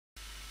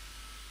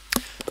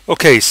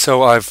Okay,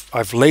 so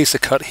I've laser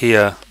cut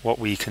here what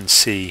we can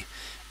see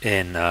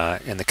in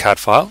the CAD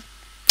file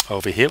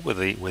over here with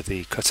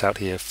the cutout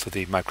here for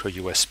the micro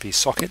USB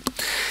socket,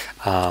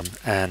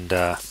 and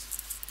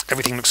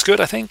everything looks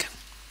good, I think.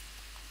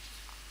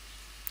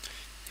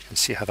 You can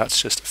see how that's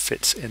just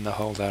fits in the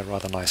hole there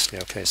rather nicely.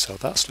 Okay, so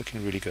that's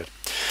looking really good.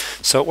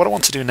 So what I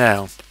want to do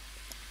now,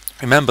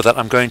 remember that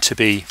I'm going to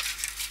be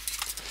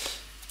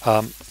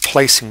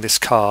placing this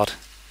card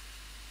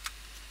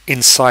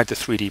inside the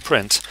 3D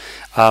print,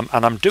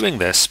 and I'm doing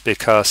this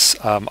because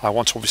I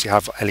want to obviously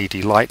have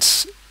LED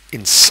lights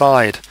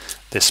inside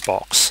this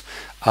box,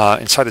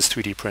 inside this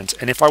 3D print,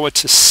 and if I were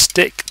to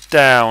stick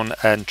down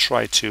and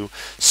try to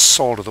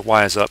solder the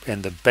wires up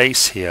in the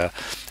base here,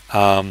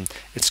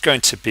 it's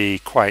going to be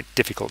quite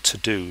difficult to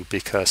do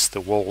because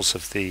the walls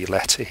of the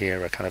letter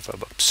here are kind of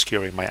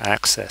obscuring my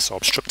access or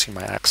obstructing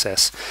my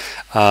access,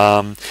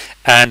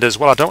 and as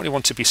well I don't really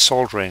want to be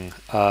soldering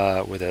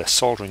with a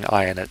soldering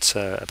iron at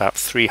about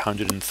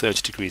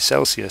 330 degrees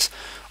Celsius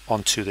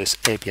onto this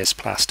ABS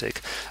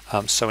plastic.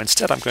 So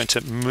instead I'm going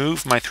to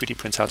move my 3D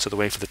print out of the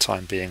way for the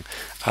time being,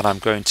 and I'm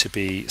going to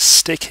be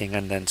sticking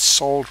and then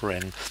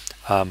soldering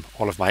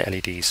all of my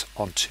LEDs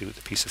onto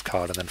the piece of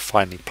card, and then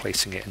finally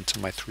placing it into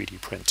my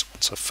 3D print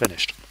once I've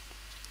finished.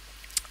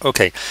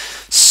 Okay,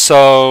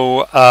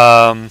 so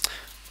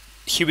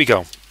here we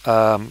go.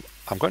 I'm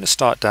going to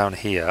start down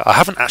here. I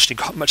haven't actually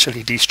got much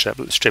LED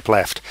strip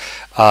left.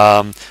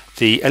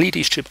 The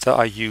LED strip that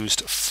I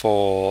used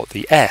for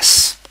the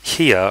S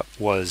here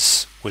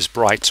was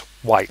bright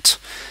white,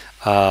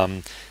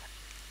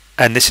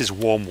 and this is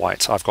warm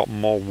white. I've got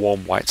more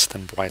warm whites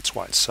than bright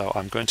white, so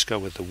I'm going to go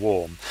with the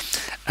warm.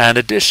 And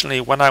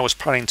additionally, when I was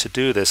planning to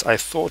do this, I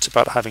thought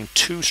about having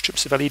 2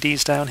 strips of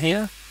LEDs down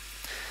here,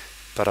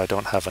 but I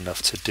don't have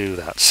enough to do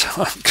that, so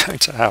I'm going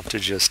to have to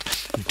just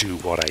do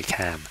what I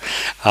can.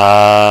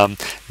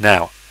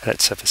 Now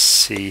let's have a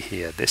see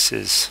here. This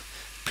is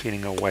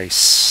peeling away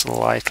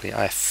slightly.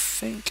 I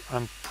think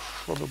I'm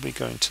probably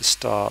going to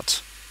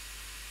start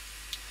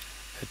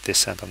at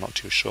this end, I'm not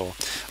too sure.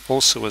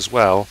 Also as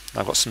well,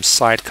 I've got some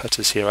side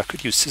cutters here. I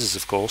could use scissors,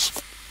 of course.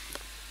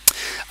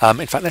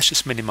 In fact, let's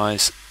just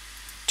minimize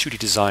 2D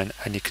design,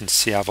 and you can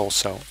see I've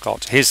also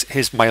got,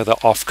 here's my other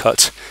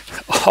offcut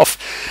of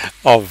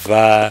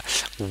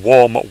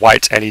warm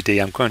white LED.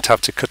 I'm going to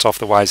have to cut off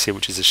the wires here,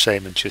 which is a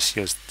shame, and just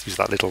use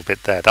that little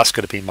bit there. That's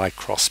going to be my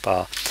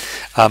crossbar.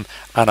 And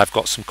I've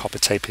got some copper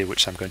tape here,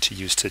 which I'm going to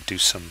use to do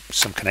some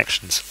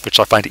connections, which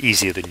I find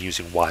easier than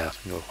using wire.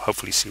 You'll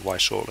hopefully see why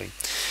shortly.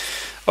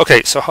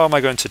 Okay, so how am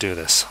I going to do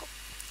this?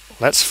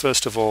 Let's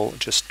first of all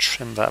just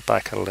trim that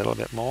back a little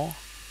bit more.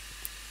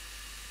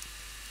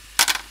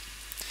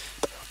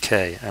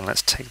 Okay, and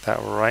let's take that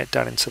right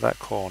down into that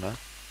corner.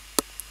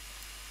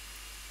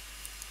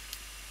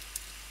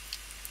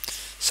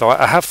 So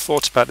I have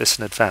thought about this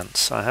in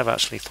advance. I have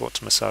actually thought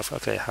to myself,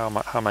 okay, how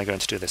am I going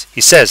to do this?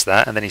 He says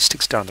that, and then he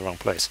sticks down in the wrong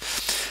place.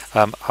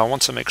 I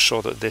want to make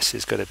sure that this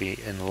is going to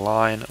be in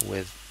line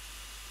with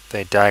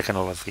the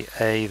diagonal of the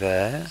A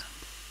there.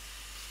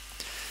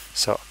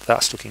 So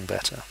that's looking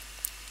better.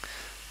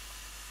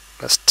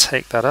 Let's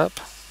take that up.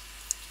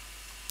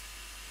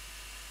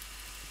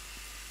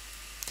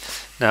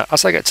 Now,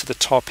 as I get to the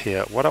top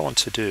here, what I want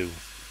to do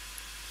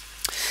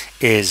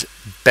is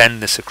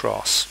bend this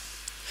across.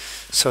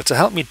 So to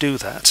help me do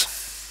that,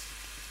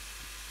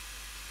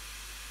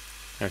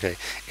 okay,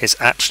 it's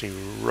actually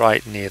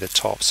right near the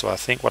top. So I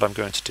think what I'm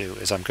going to do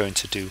is I'm going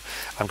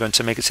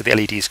to make it so the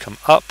LEDs come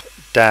up,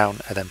 down,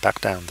 and then back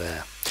down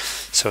there.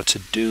 So to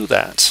do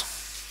that,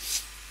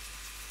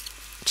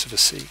 sort of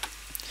see,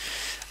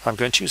 I'm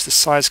going to use the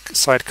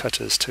side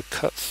cutters to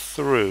cut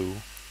through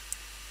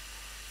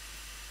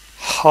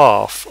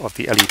half of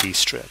the LED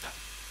strip.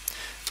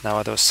 Now,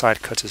 are those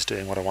side cutters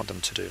doing what I want them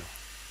to do?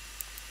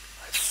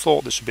 I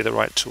thought this would be the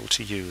right tool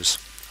to use.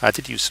 I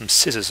did use some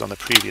scissors on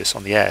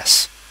the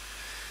S.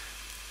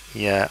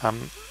 Yeah,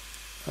 oh,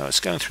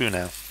 it's going through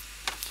now.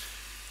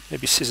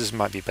 Maybe scissors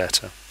might be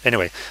better.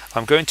 Anyway,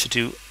 I'm going to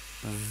do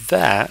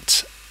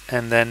that,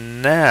 and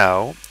then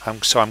now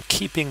I'm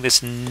keeping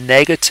this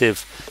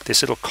negative,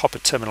 this little copper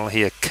terminal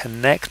here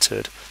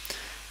connected,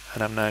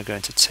 and I'm now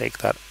going to take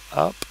that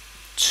up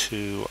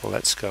to,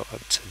 let's go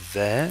up to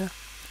there.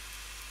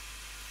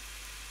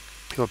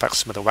 Peel back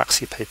some of the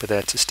waxy paper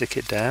there to stick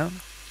it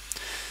down.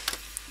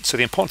 So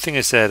the important thing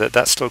is there that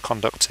that's still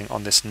conducting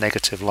on this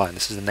negative line.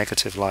 This is the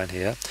negative line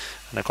here,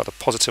 and I've got a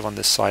positive on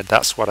this side.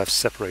 That's what I've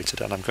separated,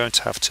 and I'm going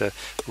to have to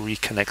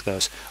reconnect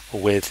those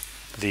with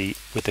the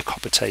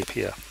copper tape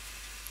here.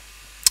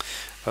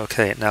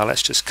 Okay, now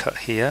let's just cut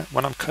here.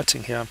 When I'm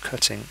cutting here, I'm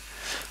cutting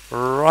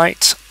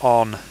right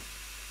on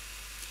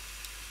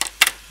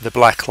the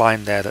black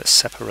line there that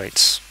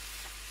separates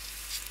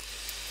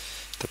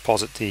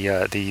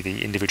the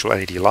individual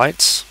LED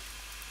lights.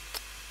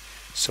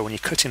 So when you're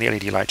cutting the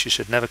LED lights, you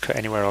should never cut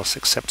anywhere else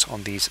except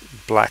on these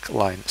black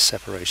line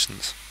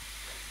separations.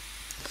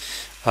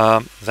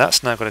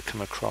 That's now going to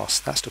come across.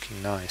 That's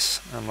looking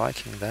nice. I'm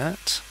liking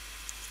that.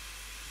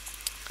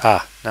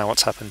 Ah, now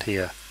what's happened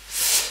here?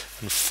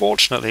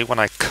 Unfortunately, when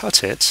I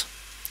cut it,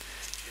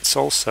 it's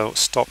also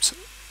stopped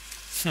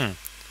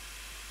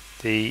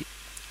the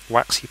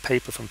waxy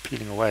paper from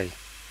peeling away.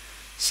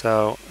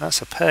 So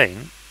that's a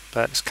pain,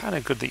 but it's kind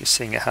of good that you're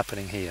seeing it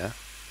happening here.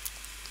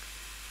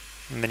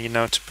 And then you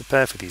know to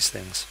prepare for these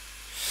things.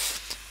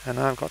 And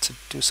now I've got to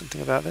do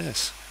something about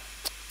this.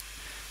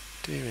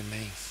 Dear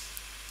me.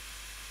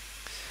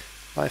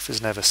 Life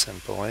is never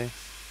simple, eh?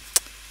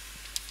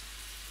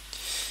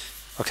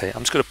 Okay,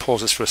 I'm just going to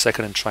pause this for a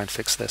second and try and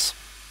fix this.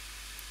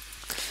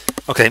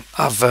 Okay,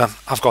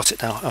 I've got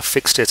it now. I've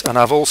fixed it, and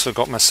I've also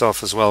got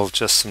myself as well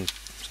just some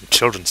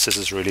children's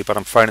scissors really, but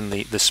I'm finding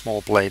the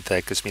small blade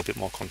there gives me a bit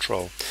more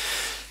control.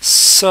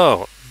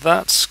 So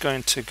that's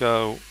going to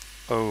go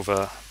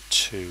over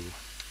to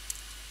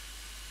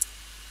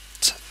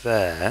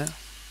there,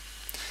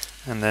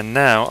 and then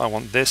now I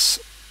want this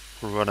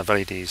run of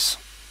LEDs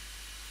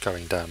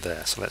going down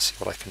there. So let's see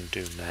what I can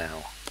do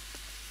now.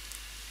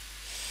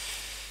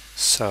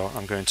 So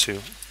I'm going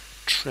to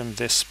trim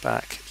this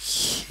back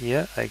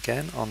here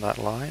again on that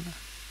line.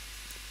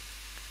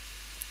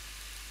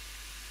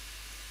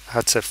 I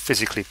had to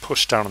physically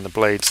push down on the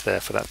blades there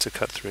for that to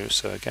cut through,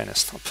 so again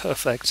it's not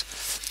perfect,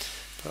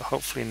 but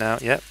hopefully now,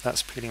 yep,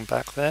 that's peeling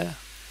back there.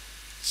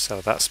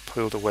 So that's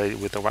peeled away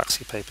with the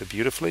waxy paper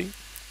beautifully.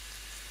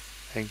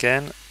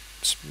 Again,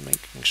 just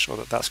making sure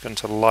that that's going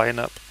to line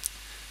up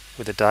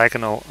with the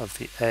diagonal of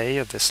the A,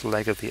 of this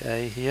leg of the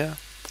A here.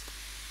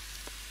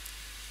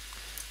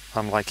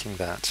 I'm liking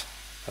that.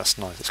 That's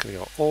nice. It's going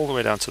to go all the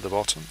way down to the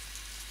bottom.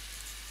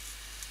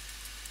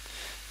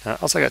 Now,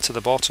 as I get to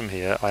the bottom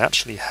here, I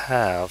actually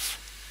have,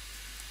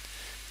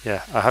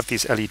 I have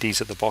these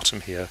LEDs at the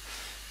bottom here,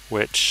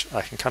 which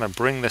I can kind of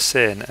bring this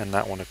in and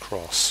that one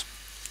across.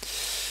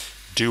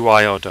 Do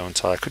I or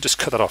don't I? I could just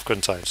cut that off,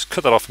 couldn't I? Just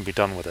cut that off and be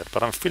done with it.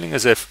 But I'm feeling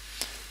as if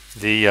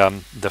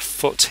the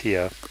foot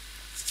here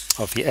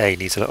of the A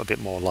needs a little bit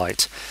more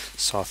light.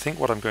 So I think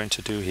what I'm going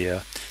to do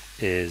here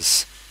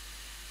is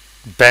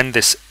bend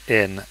this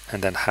in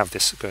and then have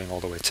this going all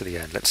the way to the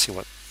end. Let's see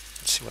what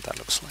that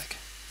looks like.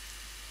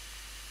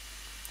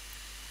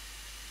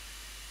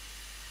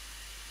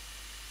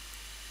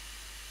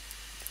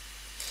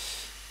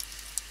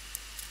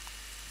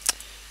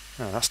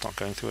 No, that's not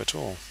going through at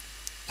all.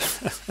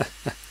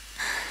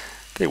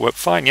 They worked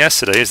fine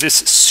yesterday. Is this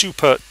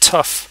super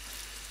tough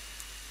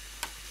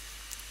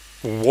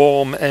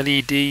warm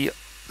LED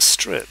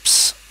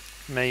strips?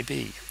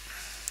 Maybe.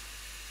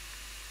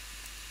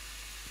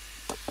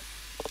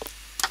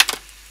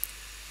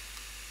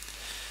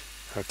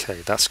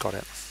 Okay, that's got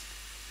it.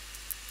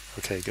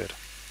 Okay, good.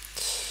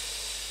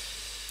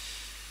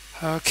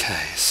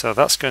 Okay, so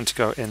that's going to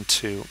go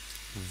into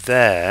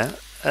there,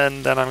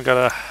 and then I'm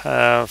going to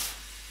have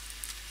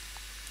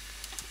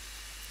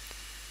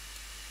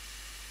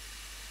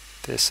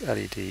this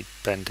LED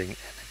bending in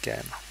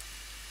again.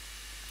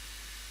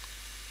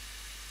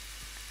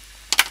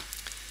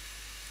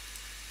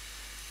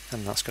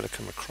 And that's going to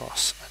come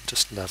across and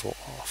just level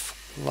off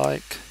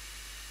like,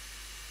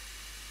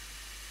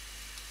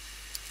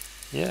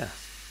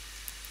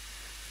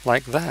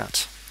 like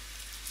that.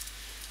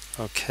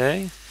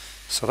 Okay,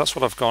 so that's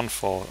what I've gone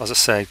for. As I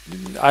say,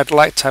 I'd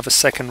like to have a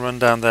second run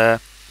down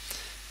there.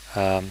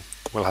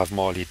 We'll have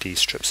more LED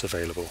strips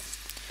available,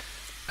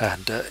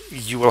 and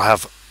you will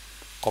have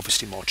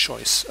obviously more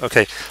choice.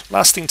 Okay,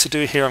 last thing to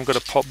do here, I'm going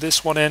to pop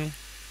this one in.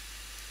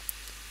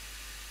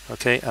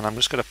 Okay, and I'm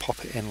just going to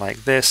pop it in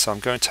like this. So I'm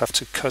going to have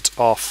to cut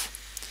off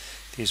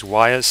these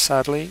wires,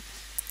 sadly.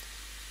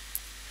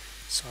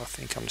 So I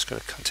think I'm just going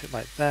to cut it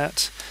like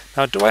that.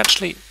 Now, do I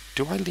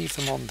leave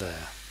them on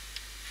there?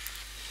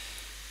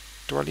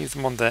 Do I leave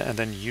them on there and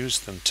then use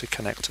them to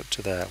connect up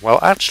to there? Well,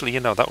 actually,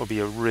 that would be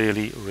a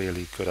really,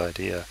 really good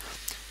idea.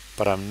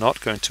 But I'm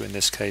not going to in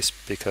this case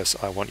because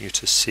I want you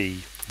to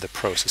see the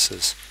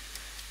processes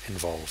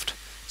involved.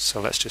 So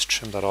let's just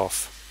trim that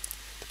off.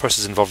 The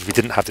process involved if we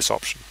didn't have this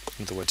option.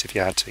 In other words, if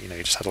you had to, you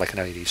just had like an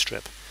LED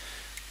strip.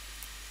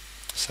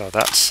 So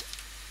that's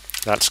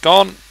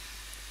gone.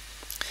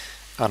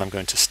 And I'm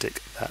going to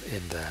stick that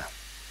in there.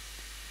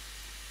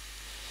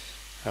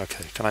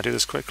 Okay, can I do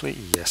this quickly?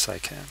 Yes, I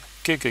can.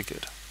 Good, good,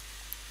 good.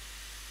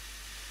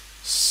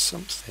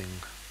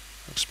 Something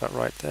looks about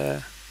right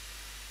there.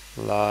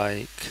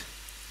 Like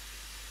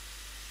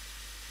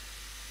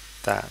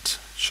that.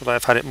 Should I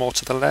have had it more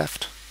to the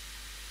left?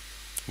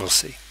 We'll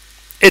see.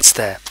 It's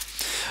there.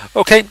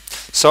 Okay,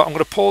 so I'm going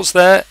to pause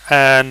there,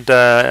 and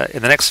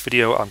in the next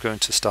video I'm going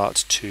to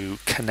start to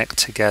connect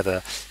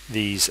together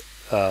these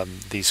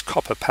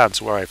copper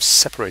pads where I've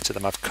separated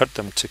them. I've cut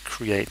them to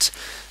create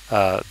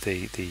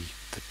the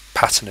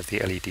pattern of the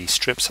LED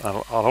strips, and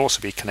I'll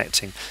also be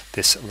connecting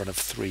this run of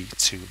 3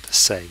 to the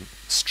same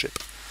strip.